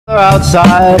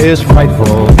Outside is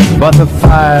frightful, but the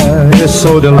fire is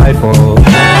so delightful.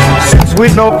 Since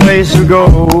we've no place to go,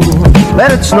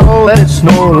 let it snow, let it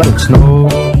snow, let it snow.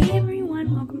 Hey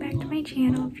everyone, welcome back to my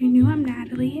channel. If you're new, I'm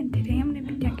Natalie, and today I'm going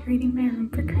to be decorating my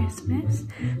room for Christmas.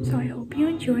 So I hope you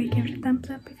enjoy. Give it a thumbs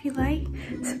up if you like,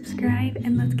 subscribe,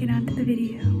 and let's get on to the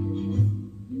video.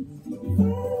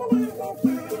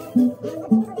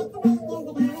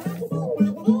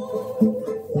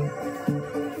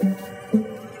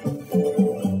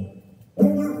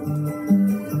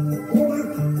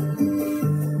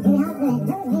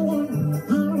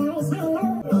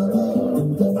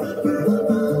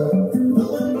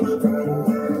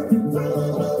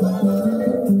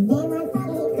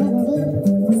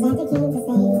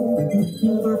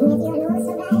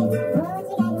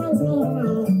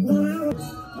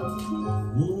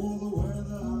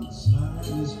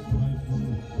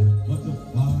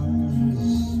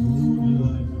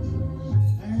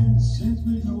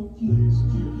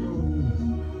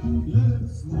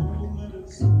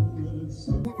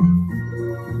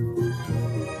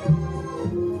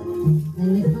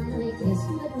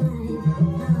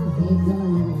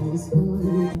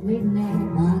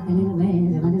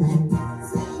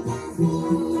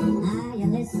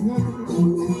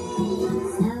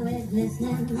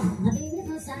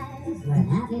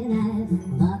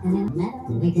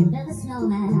 We can build a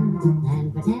snowman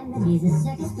and pretend that he's a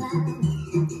circus clown.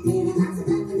 Leaving lots of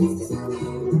fun for Mr.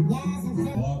 Snowman. Yes,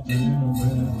 and walking in a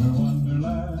winter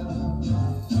wonderland.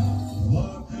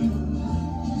 Walking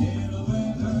in a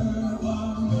winter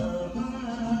wonderland.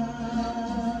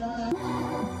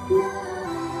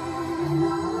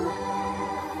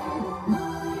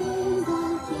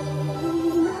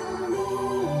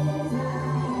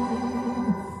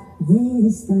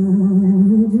 This star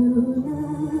drew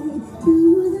light to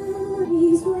the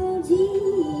place where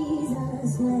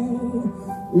Jesus lay.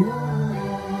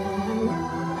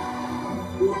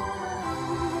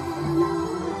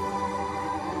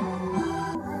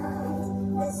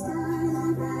 The stars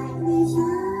are brightly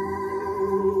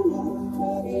shining.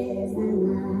 It is the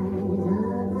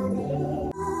night of the day.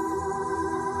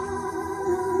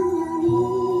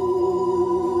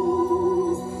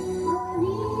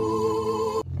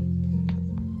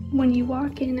 When you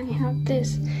walk in, I have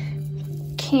this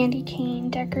candy cane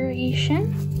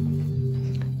decoration,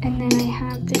 and then I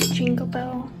have this jingle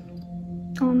bell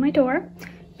on my door,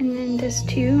 and then this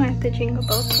too, I have the jingle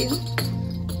bell too.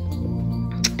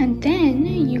 And then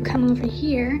you come over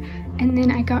here, and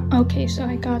then I got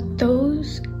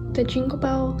those, the jingle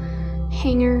bell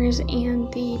hangers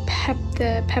and the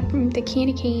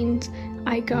candy canes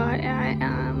I got at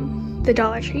the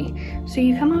Dollar Tree. So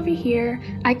you come over here,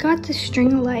 I got the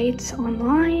string lights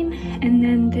online, and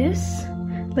then this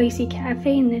Lacy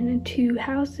Cafe, and then the two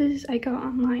houses I got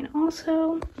online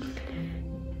also.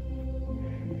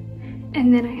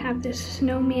 And then I have this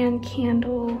snowman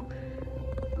candle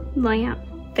lamp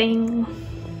thing.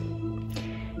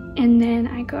 And then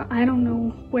I don't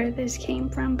know where this came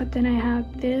from, but then I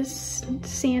have this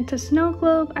Santa snow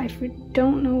globe. I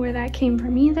don't know where that came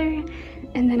from either.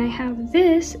 And then I have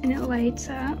this, and it lights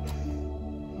up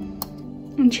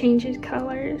and changes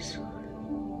colors.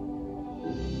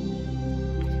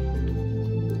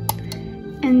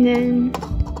 And then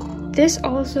this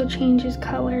also changes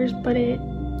colors, but it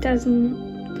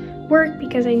doesn't work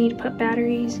because I need to put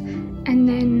batteries. And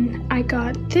then I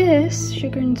got this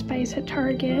Sugar and Spice at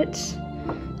Target. It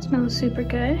smells super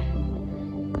good.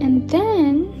 And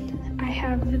then I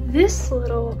have this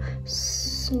little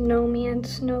snowman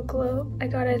snow globe I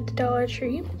got at the Dollar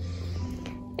Tree.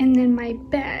 And then my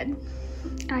bed,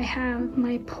 I have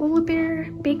my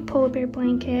big polar bear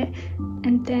blanket,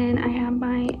 and then I have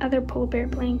my other polar bear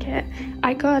blanket.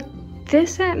 I got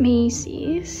this at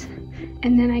Macy's,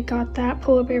 and then I got that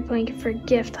polar bear blanket for a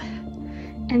gift.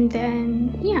 And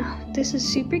then, yeah, this is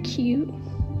super cute.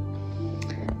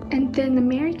 And then the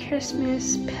Merry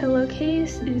Christmas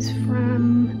pillowcase is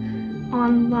from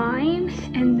online,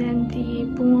 and then the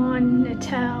Blonde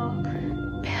Natal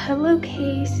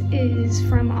pillowcase is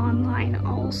from online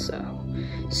also.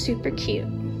 Super cute.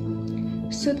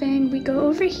 So then we go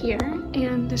over here,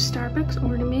 and the Starbucks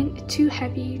ornament, too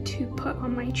heavy to put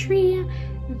on my tree.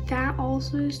 That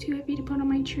also is too heavy to put on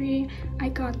my tree. I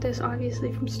got this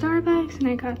obviously from Starbucks, and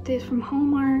I got this from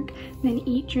Hallmark. Then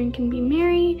Eat, Drink, and Be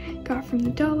Merry, got from the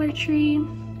Dollar Tree.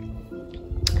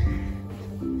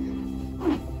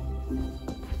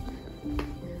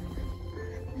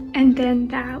 And then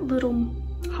that little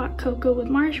hot cocoa with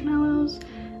marshmallows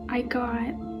I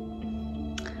got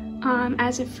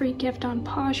as a free gift on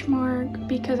Poshmark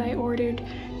because I ordered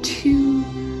a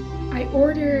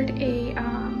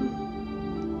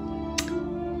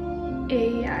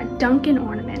a Dunkin'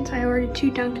 ornament. I ordered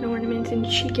 2 Dunkin' ornaments and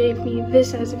she gave me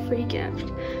this as a free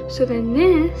gift. So then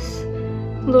this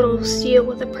little seal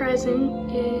with a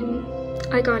present,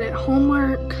 and I got at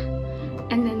Hallmark.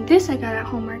 And then this I got at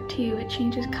Hallmark too. It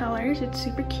changes colors. It's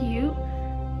super cute.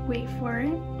 Wait for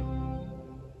it.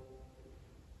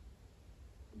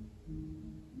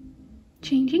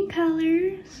 Changing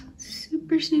colors.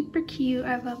 Super, super cute.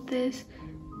 I love this.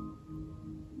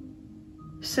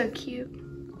 So cute.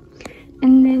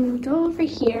 And then we go over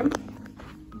here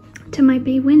to my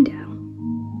bay window.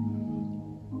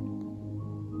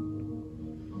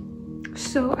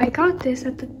 So I got this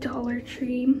at the Dollar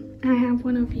Tree. I have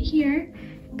one over here.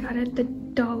 Got at the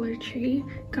Dollar Tree.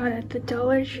 Got at the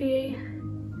Dollar Tree.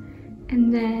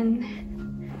 And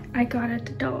then I got at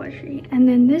the Dollar Tree. And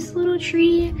then this little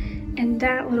tree and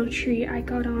that little tree I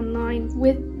got online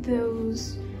with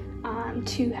those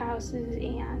 2 houses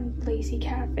and Lazy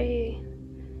Cafe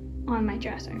on my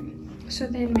dresser. So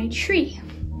then my tree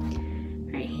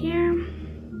right here,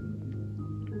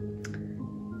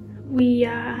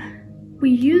 we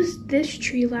used this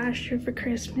tree last year for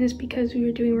Christmas because we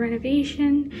were doing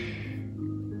renovation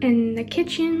in the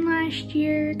kitchen last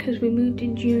year because we moved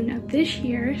in June of this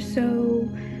year. So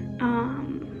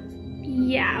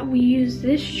yeah, we use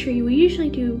this tree. We usually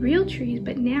do real trees,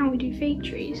 but now we do fake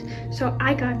trees. So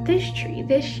I got this tree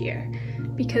this year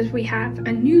because we have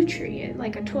a new tree,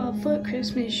 like a 12-foot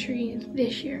Christmas tree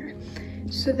this year.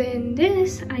 So then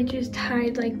this, I just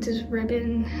tied like this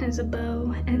ribbon as a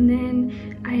bow. And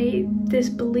then this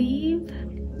Believe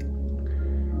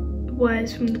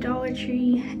was from the Dollar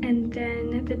Tree. And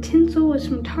then the tinsel was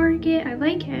from Target. I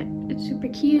like it. It's super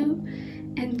cute.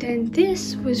 And then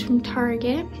this was from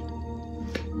Target.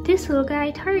 This little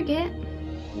guy, Target.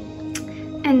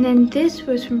 And then this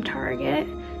was from Target.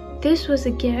 This was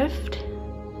a gift.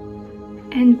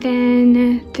 And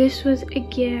then this was a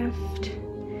gift.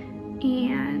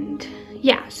 And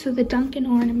yeah, so the Dunkin'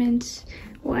 ornaments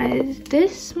was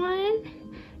this one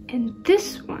and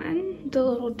this one, the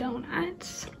little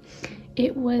donuts.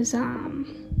 It was from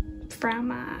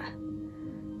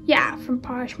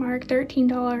Poshmark,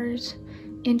 $13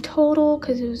 in total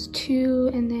because it was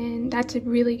 2, and then that's a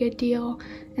really good deal.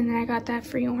 And then I got that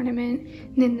free ornament.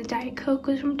 And then the Diet Coke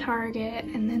was from Target,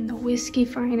 and then the Whiskey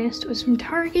Finest was from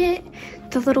Target.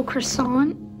 The little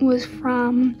croissant was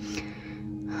from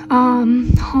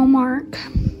Hallmark.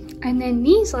 And then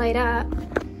these light up.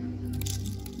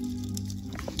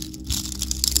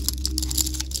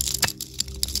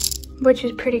 Which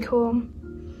is pretty cool.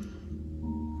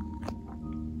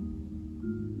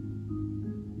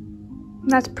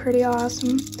 That's pretty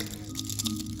awesome.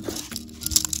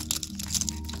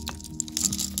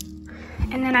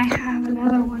 And then I have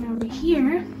another one over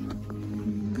here.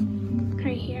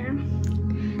 Right here.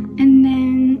 And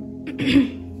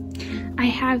then I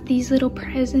have these little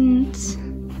presents.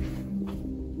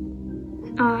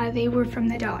 They were from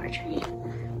the Dollar Tree.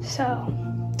 So,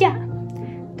 yeah.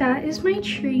 That is my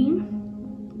tree.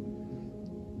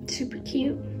 Super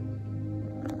cute.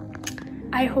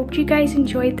 I hope you guys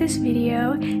enjoyed this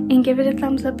video, and give it a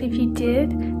thumbs up if you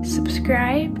did.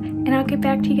 Subscribe, and I'll get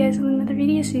back to you guys in another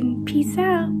video soon. Peace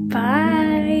out.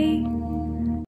 Bye.